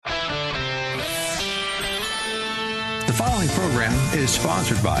The following program is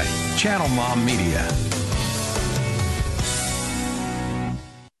sponsored by Channel Mom Media.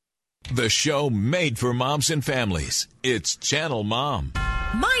 The show made for moms and families. It's Channel Mom.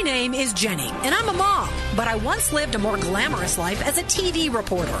 My name is Jenny, and I'm a mom, but I once lived a more glamorous life as a TV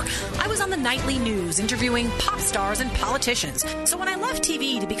reporter. I was on the nightly news interviewing pop stars and politicians. So when I left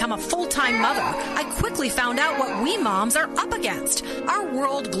TV to become a full-time mother, I quickly found out what we moms are up against. Our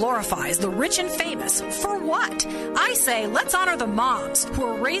world glorifies the rich and famous. For what? I say let's honor the moms who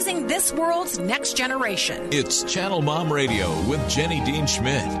are raising this world's next generation. It's Channel Mom Radio with Jenny Dean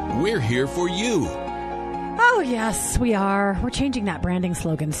Schmidt. We're here for you. Oh, yes, we are. We're changing that branding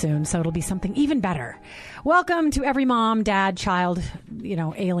slogan soon, so it'll be something even better. Welcome to every mom, dad, child,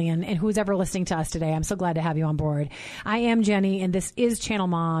 alien, and who's ever listening to us today. I'm so glad to have you on board. I am Jenny, and this is Channel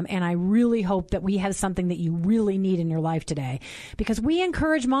Mom, and I really hope that we have something that you really need in your life today, because we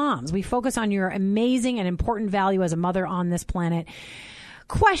encourage moms. We focus on your amazing and important value as a mother on this planet.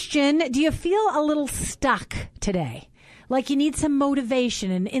 Question, do you feel a little stuck today? Like you need some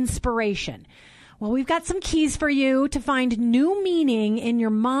motivation and inspiration? Well, we've got some keys for you to find new meaning in your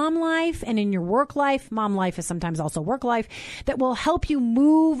mom life and in your work life. Mom life is sometimes also work life, that will help you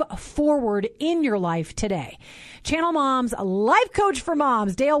move forward in your life today. Channel Mom's life coach for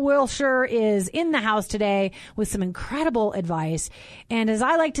moms, Dale Wilshire, is in the house today with some incredible advice. And as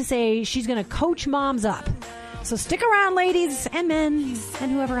I like to say, she's going to coach moms up. So stick around, ladies and men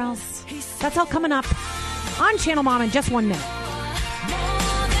and whoever else. That's all coming up on Channel Mom in just 1 minute.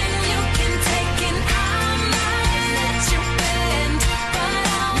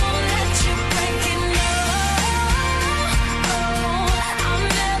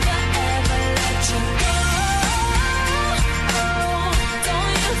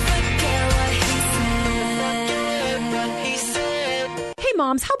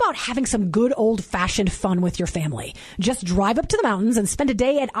 Moms, how about having some good old-fashioned fun with your family? Just drive up to the mountains and spend a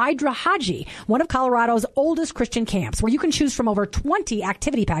day at Idra Haji, one of Colorado's oldest Christian camps, where you can choose from over 20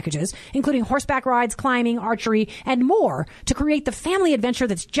 activity packages, including horseback rides, climbing, archery, and more, to create the family adventure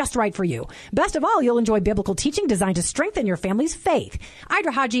that's just right for you. Best of all, you'll enjoy biblical teaching designed to strengthen your family's faith.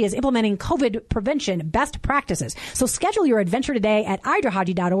 Idra Haji is implementing COVID prevention best practices, so schedule your adventure today at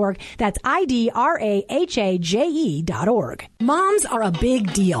idrahaji.org. That's idrahaje.org. Moms are a big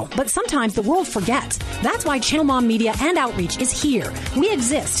deal, but sometimes the world forgets. That's why Channel Mom Media and Outreach is here. We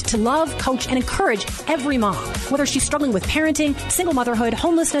exist to love, coach, and encourage every mom, whether she's struggling with parenting, single motherhood,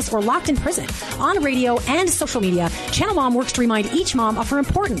 homelessness, or locked in prison. On radio and social media, Channel Mom works to remind each mom of her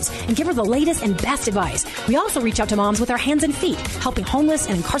importance and give her the latest and best advice. We also reach out to moms with our hands and feet, helping homeless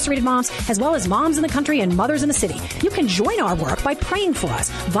and incarcerated moms, as well as moms in the country and mothers in the city. You can join our work by praying for us,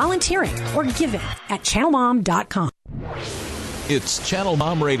 volunteering, or giving at channelmom.com. It's Channel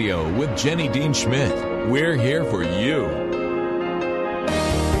Mom Radio with Jenny Dean Schmidt. We're here for you.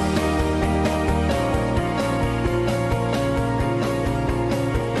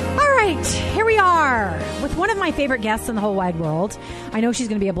 All right, here we are with one of my favorite guests in the whole wide world. I know she's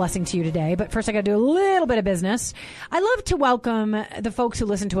going to be a blessing to you today, but first I got to do a little bit of business. I love to welcome the folks who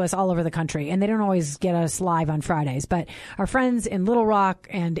listen to us all over the country, and they don't always get us live on Fridays, but our friends in Little Rock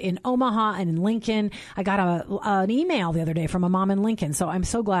and in Omaha and in Lincoln. I got an email the other day from a mom in Lincoln, so I'm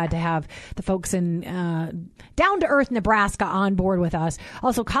so glad to have the folks in down-to-earth Nebraska on board with us.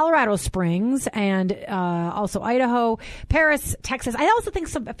 Also Colorado Springs and also Idaho, Paris, Texas. I also think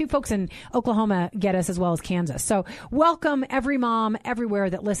a few folks in Oklahoma get us as well as Kansas. So welcome every mom everywhere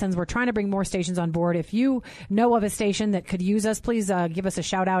that listens. We're trying to bring more stations on board. If you know of a station that could use us, please give us a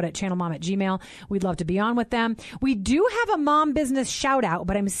shout out at channelmom@gmail. We'd love to be on with them. We do have a mom business shout out,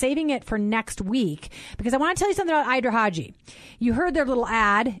 but I'm saving it for next week because I want to tell you something about Idra Haji. You heard their little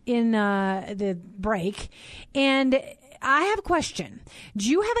ad in the break, and I have a question. Do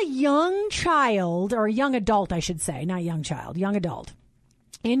you have a young child, or a young adult, I should say, not young child, young adult,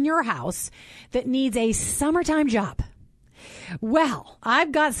 in your house that needs a summertime job? Well,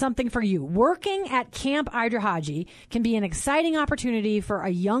 I've got something for you. Working at Camp Idra Haji can be an exciting opportunity for a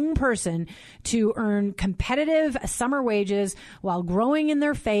young person to earn competitive summer wages while growing in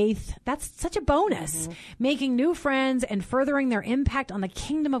their faith. That's such a bonus. Mm-hmm. Making new friends and furthering their impact on the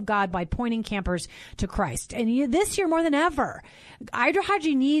kingdom of God by pointing campers to Christ. And this year more than ever, Idra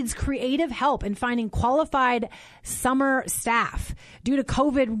Haji needs creative help in finding qualified summer staff. Due to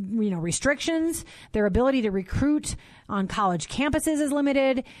COVID, restrictions, their ability to recruit on college College campuses is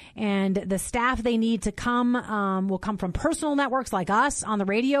limited, and the staff they need to come will come from personal networks like us on the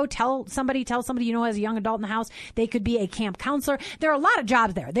radio. Tell somebody you know as a young adult in the house. They could be a camp counselor. There are a lot of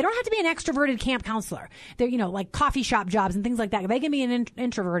jobs there. They don't have to be an extroverted camp counselor. They're, like coffee shop jobs and things like that. They can be an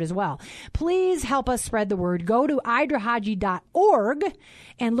introvert as well. Please help us spread the word. Go to idrahaji.org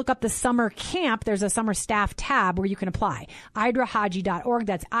and look up the summer camp. There's a summer staff tab where you can apply. idrahaji.org.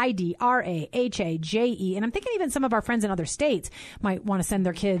 That's IDRAHAJE. And I'm thinking even some of our friends in other states might want to send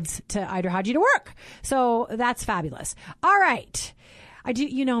their kids to Idrahaji to work. So that's fabulous. All right.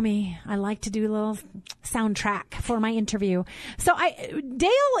 You know me. I like to do a little soundtrack for my interview. So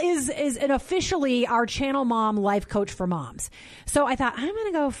Dale is officially our Channel Mom life coach for moms. So I thought I'm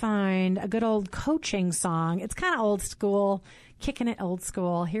going to go find a good old coaching song. It's kind of old school, kicking it old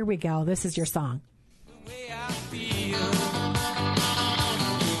school. Here we go. This is your song. The way I feel.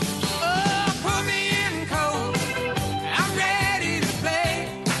 Oh, put me in cold. I'm ready to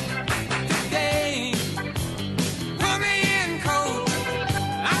play today. Put me in cold.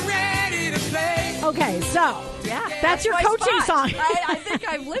 I'm ready to play. Okay, so that's your my coaching spot. song. I think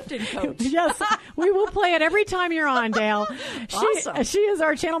I've lived in coach. Yes, we will play it every time you're on, Dale. Awesome. She is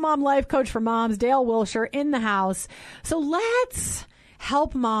our Channel Mom life coach for moms, Dale Wilshire, in the house. So let's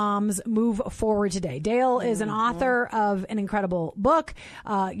help moms move forward today. Dale is an author of an incredible book,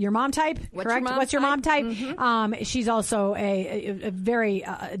 Your Mom Type, correct? What's Your Mom Type? Mm-hmm. She's also a very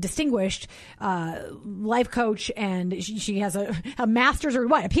distinguished life coach, and she has a master's or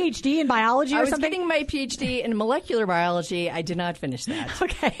what, a PhD in biology or something? I was getting my PhD in molecular biology. I did not finish that.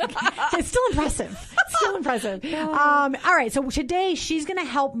 Okay. It's still impressive. Still impressive. All right. So today she's going to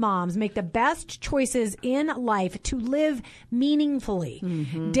help moms make the best choices in life to live meaningfully.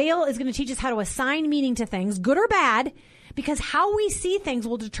 Mm-hmm. Dale is going to teach us how to assign meaning to things, good or bad, because how we see things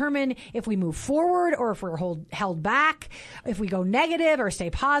will determine if we move forward or if we're held back, if we go negative or stay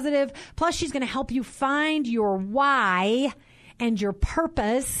positive. Plus, she's going to help you find your why and your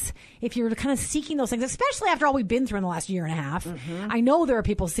purpose if you're kind of seeking those things, especially after all we've been through in the last year and a half. Mm-hmm. I know there are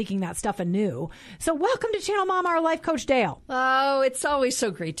people seeking that stuff anew. So welcome to Channel Mom, our life coach, Dale. Oh, it's always so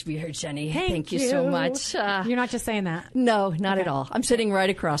great to be here, Jenny. Thank you so much. You're not just saying that. No, not at all. I'm sitting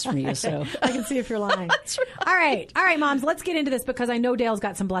right across from you, so I can see if you're lying. That's All right. right, moms, let's get into this because I know Dale's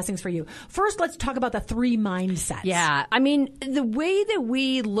got some blessings for you. First, let's talk about the 3 mindsets. Yeah, I mean, the way that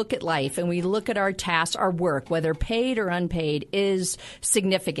we look at life and we look at our tasks, our work, whether paid or unpaid, is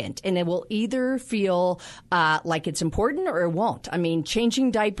significant, and it will either feel like it's important or it won't. I mean,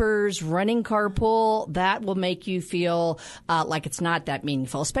 changing diapers, running carpool, that will make you feel like it's not that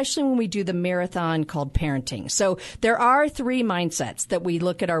meaningful, especially when we do the marathon called parenting. So there are 3 mindsets that we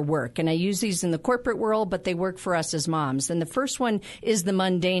look at our work, and I use these in the corporate world, but they work for us as moms. And the first one is the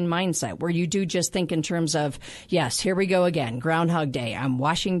mundane mindset, where you do just think in terms of, yes, here we go again, Groundhog Day. I'm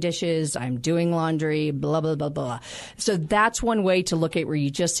washing dishes, I'm doing laundry, blah, blah, blah, blah. So that's one way to look at where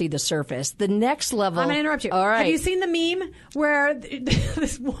you just see the surface. The next level. I'm going to interrupt you. All right. Have you seen the meme where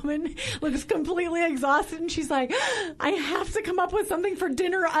this woman looks completely exhausted and she's like, I have to come up with something for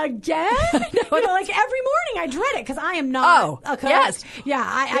dinner again? Like every morning I dread it because I am not a cook. Yes. Yeah,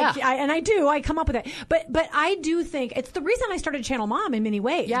 I come up with it. But I do think it's the reason I started Channel Mom in many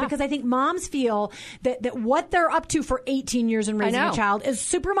ways. Yeah. Because I think moms feel that what they're up to for 18 years in raising a child is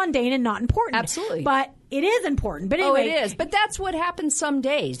super mundane and not important. Absolutely. But it is important. But anyway. Oh, it is. But that's what happens some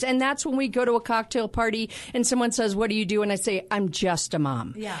days. And that's when we go to a cocktail party and someone says, what do you do? And I say, I'm just a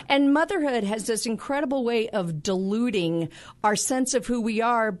mom. Yeah. And motherhood has this incredible way of diluting our sense of who we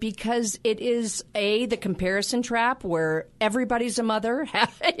are because it is, the comparison trap where everybody's a mother,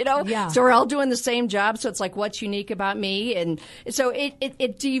 Yeah. So we're all doing the same job. So it's like, what's unique about me? And so it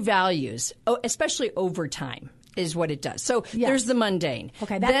devalues, especially over time. Is what it does. So there's the mundane.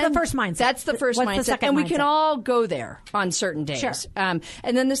 Okay, that's the first mindset. That's the first What's mindset. The second and we mindset? can all go there on certain days. Sure. And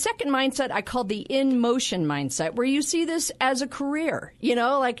then the second mindset I call the in-motion mindset, where you see this as a career.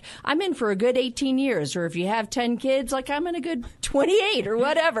 Like I'm in for a good 18 years, or if you have 10 kids, like I'm in a good 28 or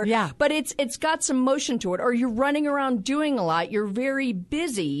whatever. Yeah. But it's got some motion to it, or you're running around doing a lot. You're very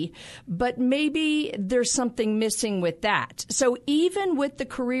busy, but maybe there's something missing with that. So even with the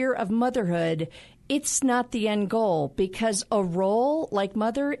career of motherhood, it's not the end goal because a role like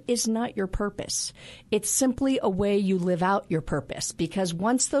mother is not your purpose. It's simply a way you live out your purpose because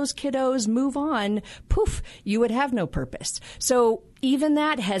once those kiddos move on, poof, you would have no purpose. So even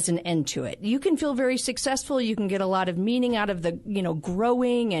that has an end to it. You can feel very successful. You can get a lot of meaning out of the,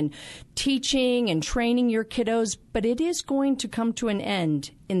 growing and teaching and training your kiddos, but it is going to come to an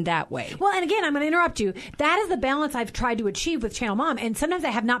end in that way. Well, and again, I'm going to interrupt you. That is the balance I've tried to achieve with Channel Mom, and sometimes I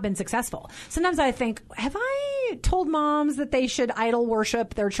have not been successful. Sometimes I think, have I told moms that they should idol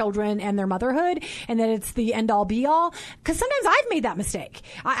worship their children and their motherhood, and that it's the end-all, be-all? Because sometimes I've made that mistake.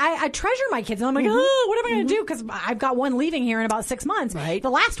 I treasure my kids, and I'm like, oh, what am I going to do? Because I've got one leaving here in about 6 months, right? The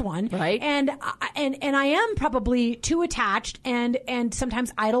last one, right? And I am probably too attached, and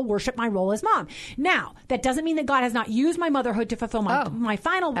sometimes idol worship my role as mom. Now, that doesn't mean that God has not used my motherhood to fulfill my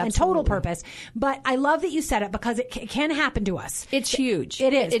final and total purpose. But I love that you said it, because it can happen to us. It's huge.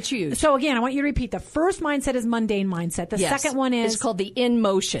 It is. It's huge. So again, I want you to repeat. The first mindset is mundane mindset. The second one is... It's called the in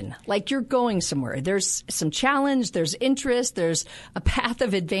motion. Like you're going somewhere. There's some challenge, there's interest, there's a path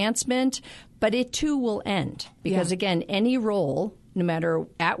of advancement, but it too will end. Because again, any role, no matter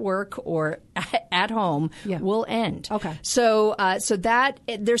at work or at home, will end. Okay. So that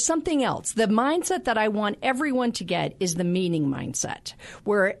there's something else. The mindset that I want everyone to get is the meaning mindset,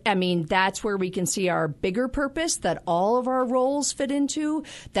 where, that's where we can see our bigger purpose that all of our roles fit into.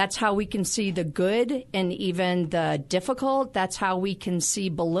 That's how we can see the good and even the difficult. That's how we can see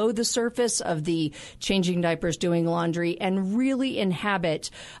below the surface of the changing diapers, doing laundry, and really inhabit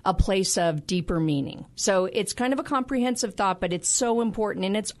a place of deeper meaning. So it's kind of a comprehensive thought, but it's so important,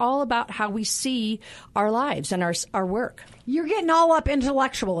 and it's all about how we see our lives and our work. You're getting all up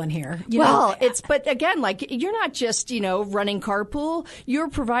intellectual in here. But again, like you're not just, running carpool. You're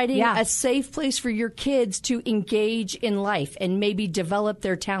providing a safe place for your kids to engage in life and maybe develop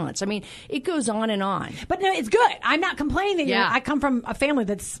their talents. It goes on and on. But no, it's good. I'm not complaining that I come from a family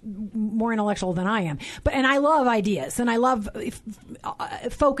that's more intellectual than I am. And I love ideas, and I love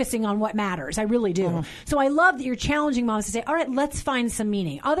focusing on what matters. I really do. Mm-hmm. So I love that you're challenging moms to say, all right, let's find some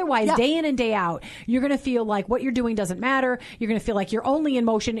meaning. Otherwise, day in and day out, you're going to feel like what you're doing doesn't matter. You're going to feel like you're only in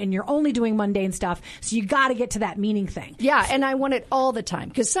motion and you're only doing mundane stuff. So you got to get to that meaning thing. Yeah, and I want it all the time,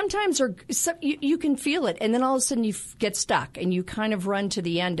 because sometimes you can feel it, and then all of a sudden you get stuck and you kind of run to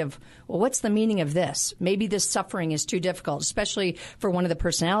the end of, well, what's the meaning of this? Maybe this suffering is too difficult, especially for one of the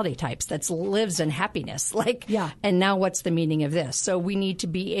personality types that lives in happiness. And now what's the meaning of this? So we need to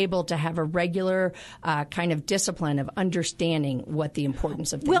be able to have a regular kind of discipline of understanding what the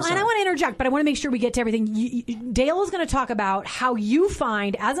importance of things are. And I want to interject, but I want to make sure we get to everything. Dale is going to talk about how you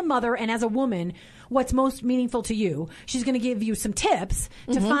find, as a mother and as a woman, what's most meaningful to you. She's going to give you some tips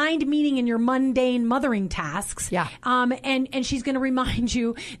to find meaning in your mundane mothering tasks. Yeah. And she's going to remind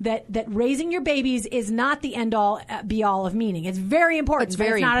you that raising your babies is not the end all be all of meaning. It's very important. It's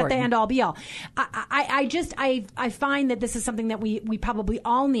very not important. At the end all be all. I find that this is something that we probably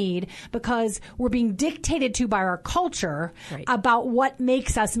all need, because we're being dictated to by our culture about what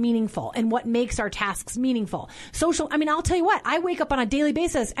makes us meaningful and what makes our tasks meaningful. I'll tell you what, I wake up on a daily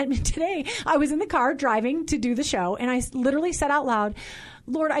basis, and today I was in the car driving to do the show, and I literally said out loud,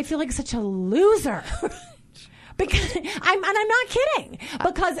 Lord, I feel like such a loser. Because I'm not kidding.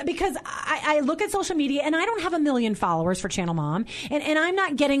 Because I look at social media, and I don't have 1 million followers for Channel Mom, and I'm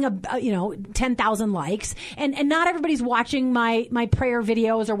not getting 10,000 likes, and not everybody's watching my prayer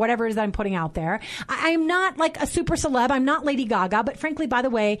videos or whatever it is that I'm putting out there. I'm not like a super celeb. I'm not Lady Gaga, but frankly, by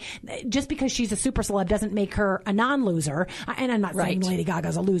the way, just because she's a super celeb doesn't make her a non-loser. And I'm not saying Lady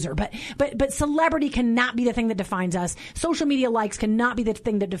Gaga's a loser, but celebrity cannot be the thing that defines us. Social media likes cannot be the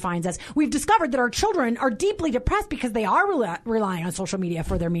thing that defines us. We've discovered that our children are deeply depressed because they are relying on social media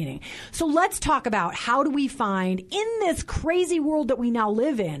for their meaning. So let's talk about, how do we find, in this crazy world that we now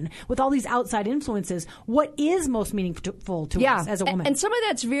live in with all these outside influences, what is most meaningful to us as a woman? And some of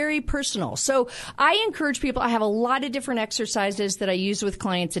that's very personal. So I encourage people, I have a lot of different exercises that I use with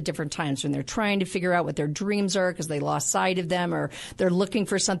clients at different times when they're trying to figure out what their dreams are because they lost sight of them, or they're looking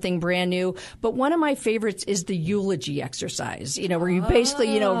for something brand new. But one of my favorites is the eulogy exercise, where you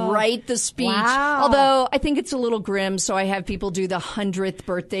basically, write the speech. Wow. Although I think it's a little grim, so I have people do the 100th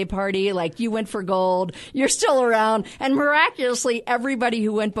birthday party, like you went for gold, you're still around, and miraculously everybody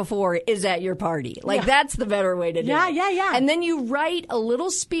who went before is at your party. That's the better way to do it. Yeah. And then you write a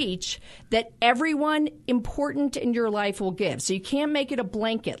little speech that everyone important in your life will give. So you can't make it a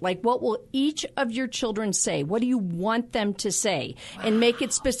blanket. Like, what will each of your children say? What do you want them to say? Wow. And make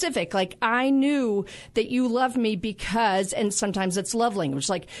it specific. Like, I knew that you love me because, and sometimes it's love language,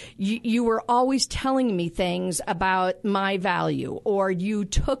 like you were always telling me things things about my value, or you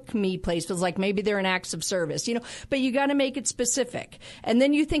took me places, like maybe they're an acts of service, but you got to make it specific. And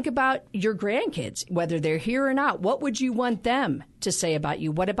then you think about your grandkids, whether they're here or not. What would you want them to say about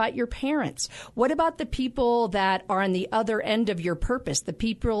you? What about your parents? What about the people that are on the other end of your purpose, the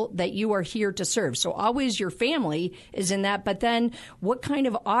people that you are here to serve? So always your family is in that, but then what kind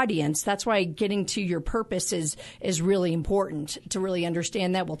of audience? That's why getting to your purpose is really important to really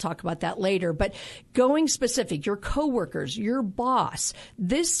understand that. We'll talk about that later. But going specific, your coworkers, your boss,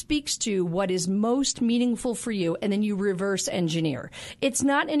 this speaks to what is most meaningful for you, and then you reverse engineer. It's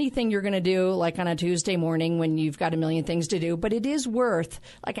not anything you're going to do like on a Tuesday morning when you've got a million things to do, but it is worth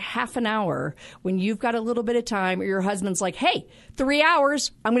like a half an hour when you've got a little bit of time, or your husband's like, hey, 3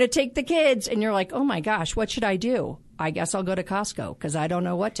 hours, I'm going to take the kids. And you're like, oh my gosh, what should I do? I guess I'll go to Costco because I don't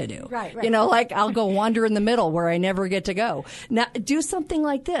know what to do. Right. I'll go wander in the middle where I never get to go. Now, do something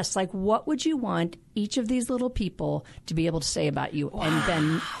like this. Like, what would you want each of these little people to be able to say about you? Wow. And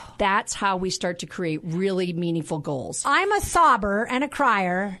then that's how we start to create really meaningful goals. I'm a sobber and a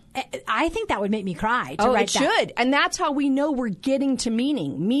crier. I think that would make me cry to write that. It should. And that's how we know we're getting to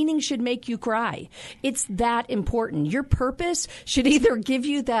meaning. Meaning should make you cry. It's that important. Your purpose should either give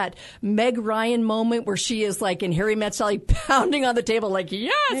you that Meg Ryan moment where she is like in Harry Met Sally pounding on the table like,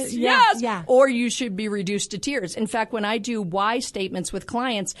 yes, yes. Yeah. Or you should be reduced to tears. In fact, when I do why statements with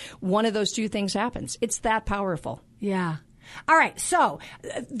clients, one of those two things happens. It's that powerful. Yeah. All right. So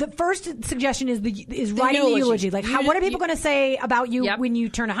the first suggestion is writing the eulogy. Like, what are people going to say about you when you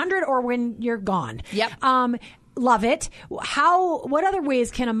turn 100 or when you're gone? Yep. Love it. What other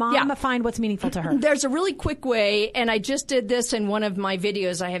ways can a mom find what's meaningful to her? There's a really quick way, and I just did this in one of my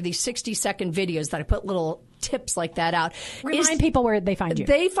videos. I have these 60-second videos that I put little tips like that out. Remind people where they find you.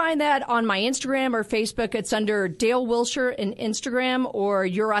 They find that on my Instagram or Facebook. It's under Dale Wilshire in Instagram, or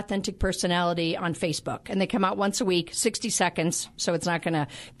Your Authentic Personality on Facebook. And they come out once a week, 60 seconds, so it's not going to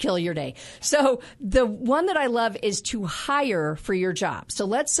kill your day. So the one that I love is to hire for your job. So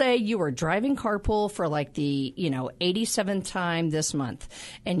let's say you are driving carpool for like the 87th time this month,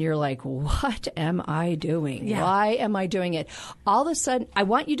 and you're like, what am I doing? Yeah. Why am I doing it? All of a sudden, I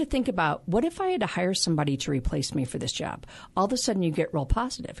want you to think about, what if I had to hire somebody to replace me for this job? All of a sudden you get real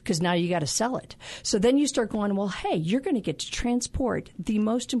positive because now you got to sell it. So then you start going, well, hey, you're going to get to transport the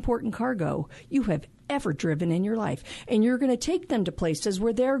most important cargo you have ever driven in your life. And you're going to take them to places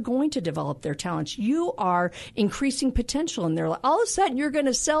where they're going to develop their talents. You are increasing potential in their life. All of a sudden you're going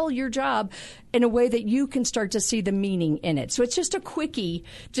to sell your job in a way that you can start to see the meaning in it. So it's just a quickie,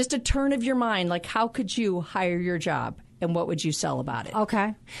 just a turn of your mind. Like, how could you hire your job? And what would you sell about it?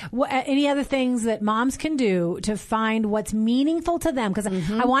 Okay. Any other things that moms can do to find what's meaningful to them? Because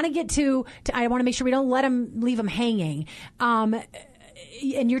I want to get to I want to make sure we don't leave them hanging.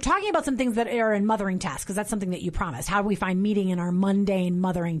 And you're talking about some things that are in mothering tasks, because that's something that you promised. How do we find meaning in our mundane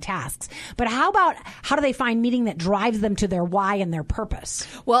mothering tasks? But how do they find meaning that drives them to their why and their purpose?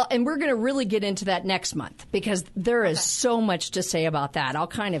 Well, and we're going to really get into that next month, because there is so much to say about that. I'll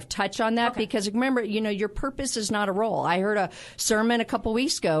kind of touch on that because remember, your purpose is not a role. I heard a sermon a couple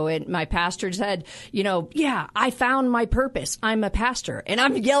weeks ago, and my pastor said, I found my purpose. I'm a pastor. And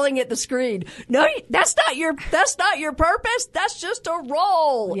I'm yelling at the screen, no, that's not your purpose. That's just a role.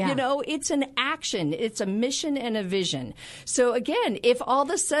 Yeah. It's an action. It's a mission and a vision. So again, if all of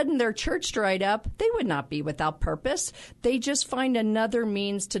a sudden their church dried up, they would not be without purpose. They just find another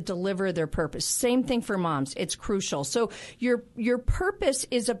means to deliver their purpose. Same thing for moms. It's crucial. So your purpose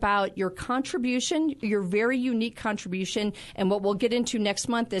is about your contribution, your very unique contribution. And what we'll get into next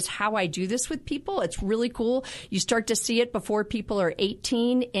month is how I do this with people. It's really cool. You start to see it before people are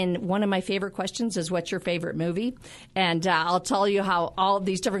 18. And one of my favorite questions is, what's your favorite movie? And I'll tell you how all of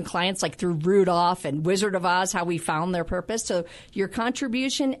these different clients, like through Rudolph and Wizard of Oz, how we found their purpose. So your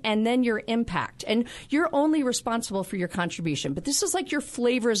contribution and then your impact. And you're only responsible for your contribution. But this is like your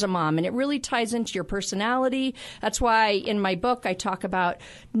flavor as a mom, and it really ties into your personality. That's why in my book I talk about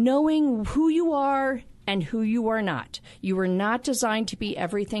knowing who you are and who you are not. You are not designed to be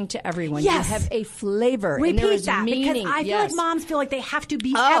everything to everyone. Yes. You have a flavor. Repeat and there is that, meaning. because I feel like moms feel like they have to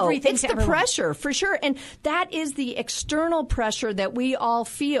be everything it's to the everyone. pressure, for sure. And that is the external pressure that we all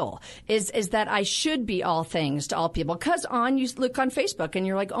feel, is that I should be all things to all people. Because you look on Facebook and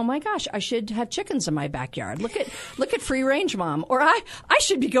you're like, oh my gosh, I should have chickens in my backyard. Look at Free Range Mom. Or I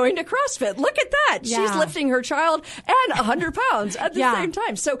should be going to CrossFit. Look at that. Yeah. She's lifting her child and 100 pounds at the same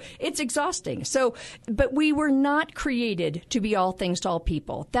time. So it's exhausting. But we were not created to be all things to all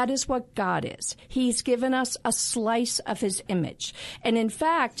people. That is what God is. He's given us a slice of his image. And in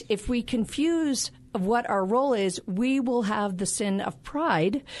fact, if we confuse what our role is, we will have the sin of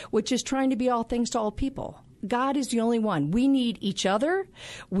pride, which is trying to be all things to all people. God is the only one. We need each other.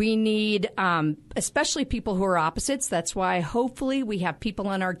 We need, especially people who are opposites. That's why hopefully we have people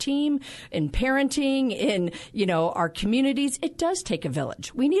on our team in parenting, in, our communities. It does take a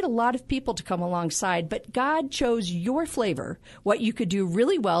village. We need a lot of people to come alongside, but God chose your flavor, what you could do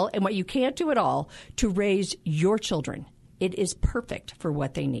really well and what you can't do at all, to raise your children. It is perfect for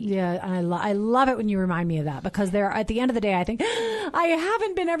what they need. Yeah, and I love it when you remind me of that, because at the end of the day, I think I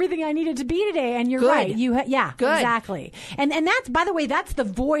haven't been everything I needed to be today. And you're right. Good. Exactly. And that's, by the way, that's the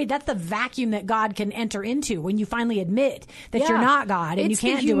void, that's the vacuum that God can enter into when you finally admit that you're not God and you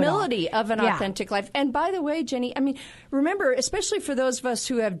can't do it all. It's the humility of an authentic life. And by the way, Jenny, remember, especially for those of us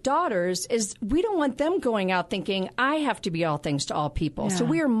who have daughters, is we don't want them going out thinking, I have to be all things to all people. Yeah. So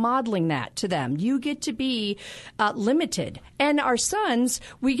we are modeling that to them. You get to be limited. And our sons,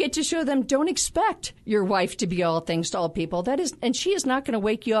 we get to show them, don't expect your wife to be all things to all people. And she is not going to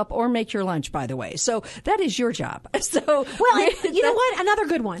wake you up or make your lunch, by the way. So that is your job. So, you know what? Another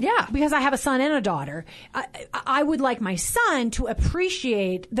good one. Yeah. Because I have a son and a daughter. I would like my son to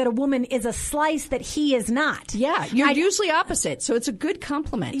appreciate that a woman is a slice that he is not. Yeah. You're usually opposite. So it's a good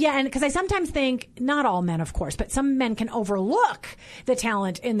compliment. Yeah. And because I sometimes think, not all men, of course, but some men can overlook the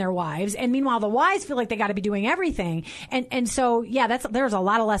talent in their wives. And meanwhile, the wives feel like they got to be doing everything. And so, there's a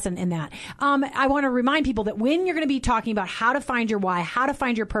lot of lesson in that. I want to remind people that when you're going to be talking about how to find your why, how to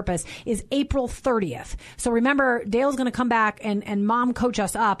find your purpose, is April 30th. So remember, Dale's going to come back and mom coach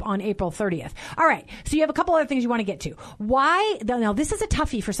us up on April 30th. All right. So you have a couple other things you want to get to. Why, now this is a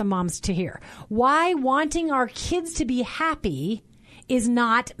toughie for some moms to hear. Why wanting our kids to be happy is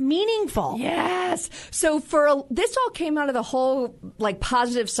not meaningful. Yes. So this all came out of the whole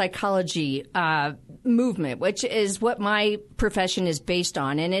positive psychology movement, which is what my profession is based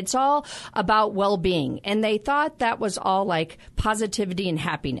on. And it's all about well-being. And they thought that was all positivity and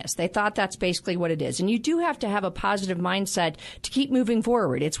happiness. They thought that's basically what it is. And you do have to have a positive mindset to keep moving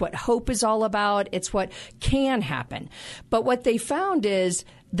forward. It's what hope is all about. It's what can happen. But what they found is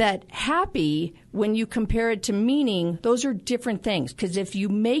that happy, when you compare it to meaning, those are different things. Because if you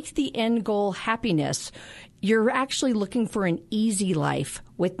make the end goal happiness, you're actually looking for an easy life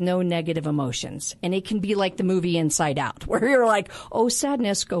with no negative emotions. And it can be like the movie Inside Out, where you're like, oh,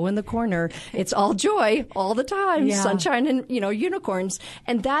 sadness, go in the corner. It's all joy all the time, sunshine and, unicorns.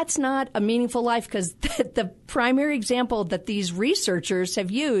 And that's not a meaningful life, because the primary example that these researchers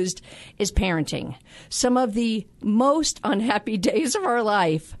have used is parenting. Some of the most unhappy days of our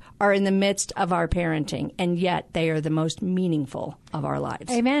life are in the midst of our parenting, and yet they are the most meaningful of our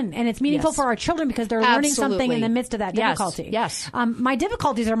lives. Amen. And it's meaningful for our children because they're learning something in the midst of that difficulty. Yes. My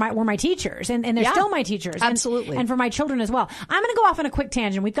difficulties were my teachers, and they're still my teachers. Absolutely. And for my children as well. I'm going to go off on a quick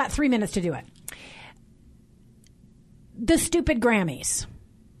tangent. We've got 3 minutes to do it. The stupid Grammys.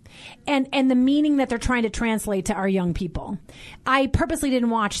 And the meaning that they're trying to translate to our young people. I purposely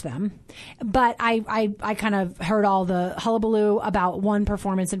didn't watch them, but I kind of heard all the hullabaloo about one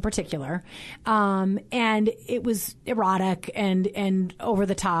performance in particular. And it was erotic and over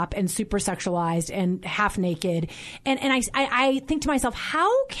the top and super sexualized and half naked. And I think to myself,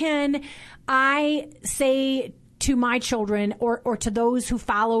 how can I say to my children or to those who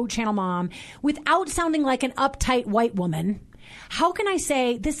follow Channel Mom without sounding like an uptight white woman? How can I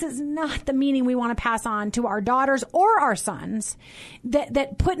say this is not the meaning we want to pass on to our daughters or our sons,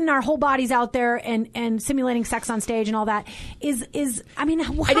 that putting our whole bodies out there and simulating sex on stage and all that is I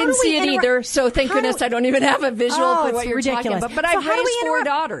didn't see it either, so thank goodness I don't even have a visual for what you're ridiculous. talking about. But I've raised 4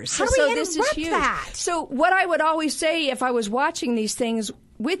 daughters, so this is huge. That? So what I would always say if I was watching these things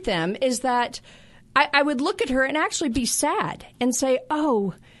with them is that I would look at her and actually be sad and say,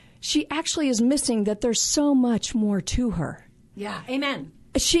 oh, she actually is missing that there's so much more to her. Yeah. Amen.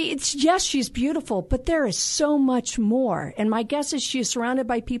 Yes, she's beautiful, but there is so much more. And my guess is she's surrounded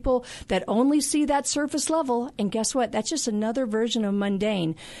by people that only see that surface level. And guess what? That's just another version of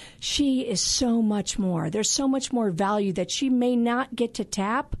mundane. She is so much more. There's so much more value that she may not get to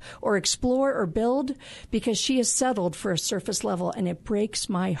tap or explore or build because she has settled for a surface level, and it breaks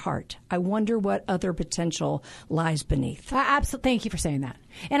my heart. I wonder what other potential lies beneath. Absolutely. Thank you for saying that.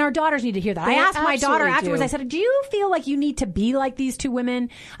 And our daughters need to hear that. I asked my daughter afterwards, I said, do you feel like you need to be like these 2 women?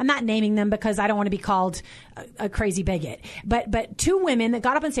 I'm not naming them because I don't want to be called a crazy bigot. But 2 women that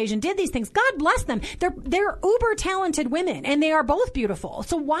got up on stage and did these things, God bless them. They're uber talented women, and they are both beautiful.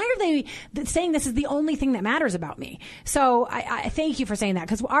 So why are they saying this is the only thing that matters about me? So I thank you for saying that,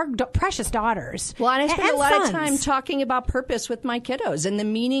 because our precious daughters. Well, and I spend a lot of time talking about purpose with my kiddos and the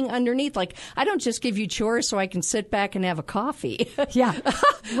meaning underneath. Like, I don't just give you chores so I can sit back and have a coffee. Yeah.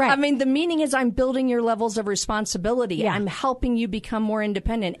 Right. I mean, the meaning is I'm building your levels of responsibility. Yeah. I'm helping you become more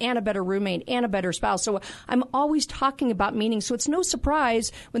independent and a better roommate and a better spouse. So I'm always talking about meaning. So it's no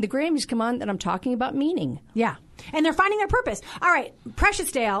surprise when the Grammys come on that I'm talking about meaning. Yeah. And they're finding their purpose. All right,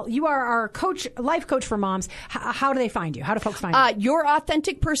 Precious Dale, you are our coach, life coach for moms. How do they find you? How do folks find you?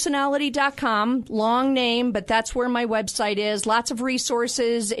 YourAuthenticPersonality.com. Long name, but that's where my website is. Lots of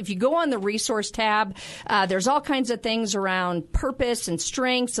resources. If you go on the resource tab, there's all kinds of things around purpose and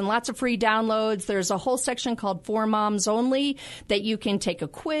strengths and lots of free downloads. There's a whole section called For Moms Only that you can take a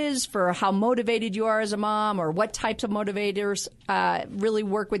quiz for how motivated you are as a mom or what types of motivators really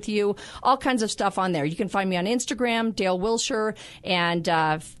work with you. All kinds of stuff on there. You can find me on Instagram, Dale Wilshire, and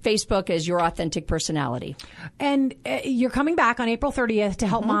Facebook as Your Authentic Personality. And you're coming back on April 30th to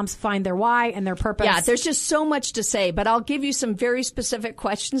help moms find their why and their purpose. Yeah, there's just so much to say, but I'll give you some very specific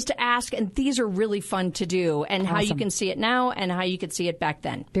questions to ask, and these are really fun to do, and how you can see it now and how you could see it back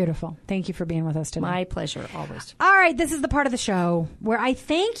then. Beautiful. Thank you for being with us today. My pleasure, always. All right, this is the part of the show where I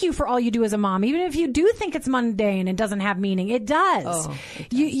thank you for all you do as a mom, even if you do think it's mundane and doesn't have meaning. It does. Oh, it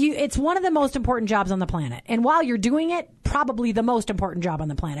does. It's one of the most important jobs on the planet, and while you're doing it, probably the most important job on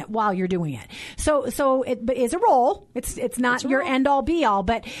the planet while you're doing it. So it is a role. It's not your end all be all,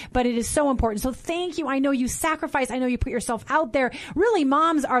 but it is so important. So thank you. I know you sacrifice. I know you put yourself out there. Really,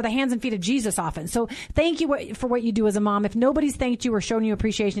 moms are the hands and feet of Jesus often. So thank you for what you do as a mom. If nobody's thanked you or shown you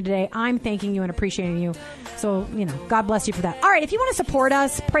appreciation today, I'm thanking you and appreciating you. So, God bless you for that. All right. If you want to support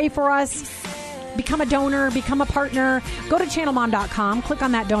us, pray for us, become a donor, become a partner, go to channelmom.com, click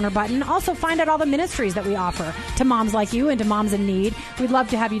on that donor button. Also, find out all the ministries that we offer to moms like you and to moms in need. We'd love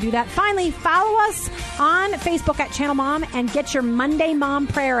to have you do that. Finally, follow us on Facebook at Channel Mom and get your Monday Mom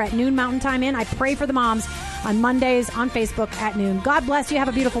Prayer at noon Mountain Time in. I pray for the moms on Mondays on Facebook at noon. God bless you. Have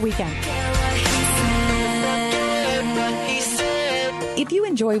a beautiful weekend. If you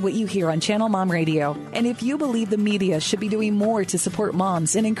enjoy what you hear on Channel Mom Radio, and if you believe the media should be doing more to support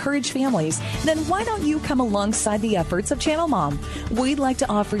moms and encourage families, then why don't you come alongside the efforts of Channel Mom? We'd like to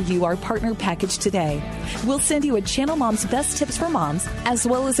offer you our partner package today. We'll send you a Channel Mom's Best Tips for Moms, as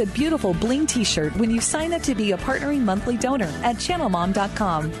well as a beautiful bling t-shirt when you sign up to be a partnering monthly donor at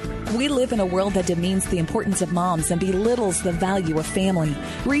channelmom.com. We live in a world that demeans the importance of moms and belittles the value of family.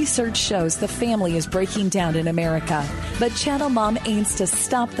 Research shows the family is breaking down in America, but Channel Mom aims to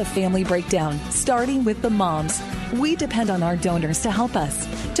stop the family breakdown, starting with the moms. We depend on our donors to help us,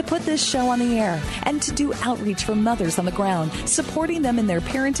 to put this show on the air, and to do outreach for mothers on the ground, supporting them in their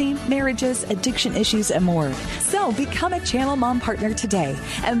parenting, marriages, addiction issues, and more. So become a Channel Mom partner today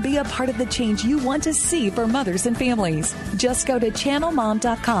and be a part of the change you want to see for mothers and families. Just go to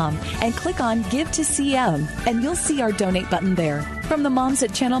channelmom.com and click on Give to CM, and you'll see our donate button there. From the moms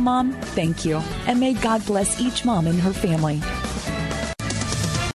at Channel Mom, thank you, and may God bless each mom and her family.